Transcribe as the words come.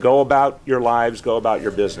Go about your lives, go about your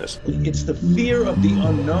business. It's the fear of the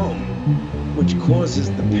unknown which causes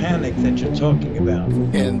the panic that you're talking about.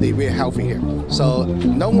 And we're healthy here. So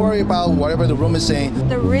don't worry about whatever the room is saying.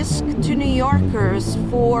 The risk to New Yorkers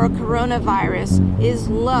for coronavirus is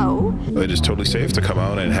low. It is totally safe to come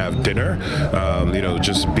out and have dinner,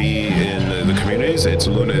 just be in the communities. It's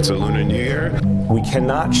a Lunar New Year. We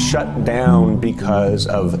cannot shut down because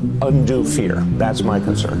of undue fear. That's my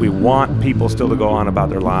concern. We want people still to go on about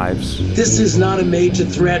their lives. This is not a major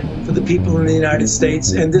threat for the people in the United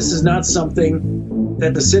States, and this is not something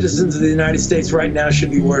that the citizens of the United States right now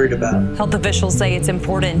should be worried about. Health officials say it's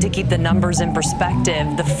important to keep the numbers in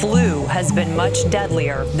perspective. The flu has been much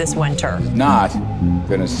deadlier this winter. Not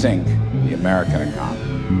going to sink the American economy.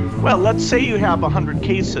 Well, let's say you have 100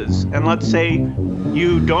 cases, and let's say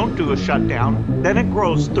you don't do a shutdown, then it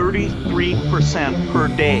grows 33% per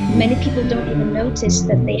day. Many people don't even notice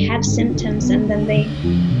that they have symptoms, and then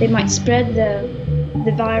they might spread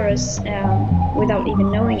the virus without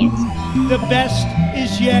even knowing it. The best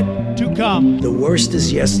is yet to come. The worst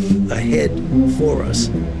is yet ahead for us.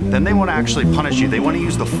 Then they want to actually punish you. They want to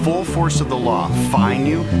use the full force of the law, fine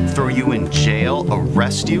you, throw you in jail,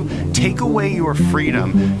 arrest you, take away your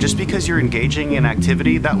freedom just because you're engaging in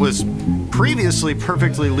activity that was previously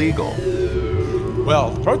perfectly legal.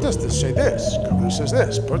 Well, protesters say this, governor says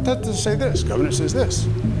this, protesters say this, governor says this.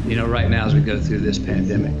 You know, right now as we go through this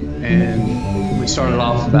pandemic, and we started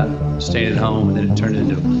off about staying at home, and then it turned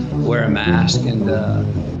into wear a mask, and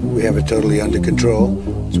we have it totally under control.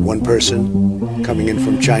 It's one person coming in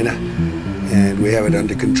from China, and we have it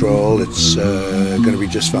under control. It's going to be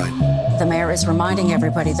just fine. The mayor is reminding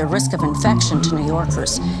everybody the risk of infection to New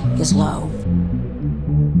Yorkers is low.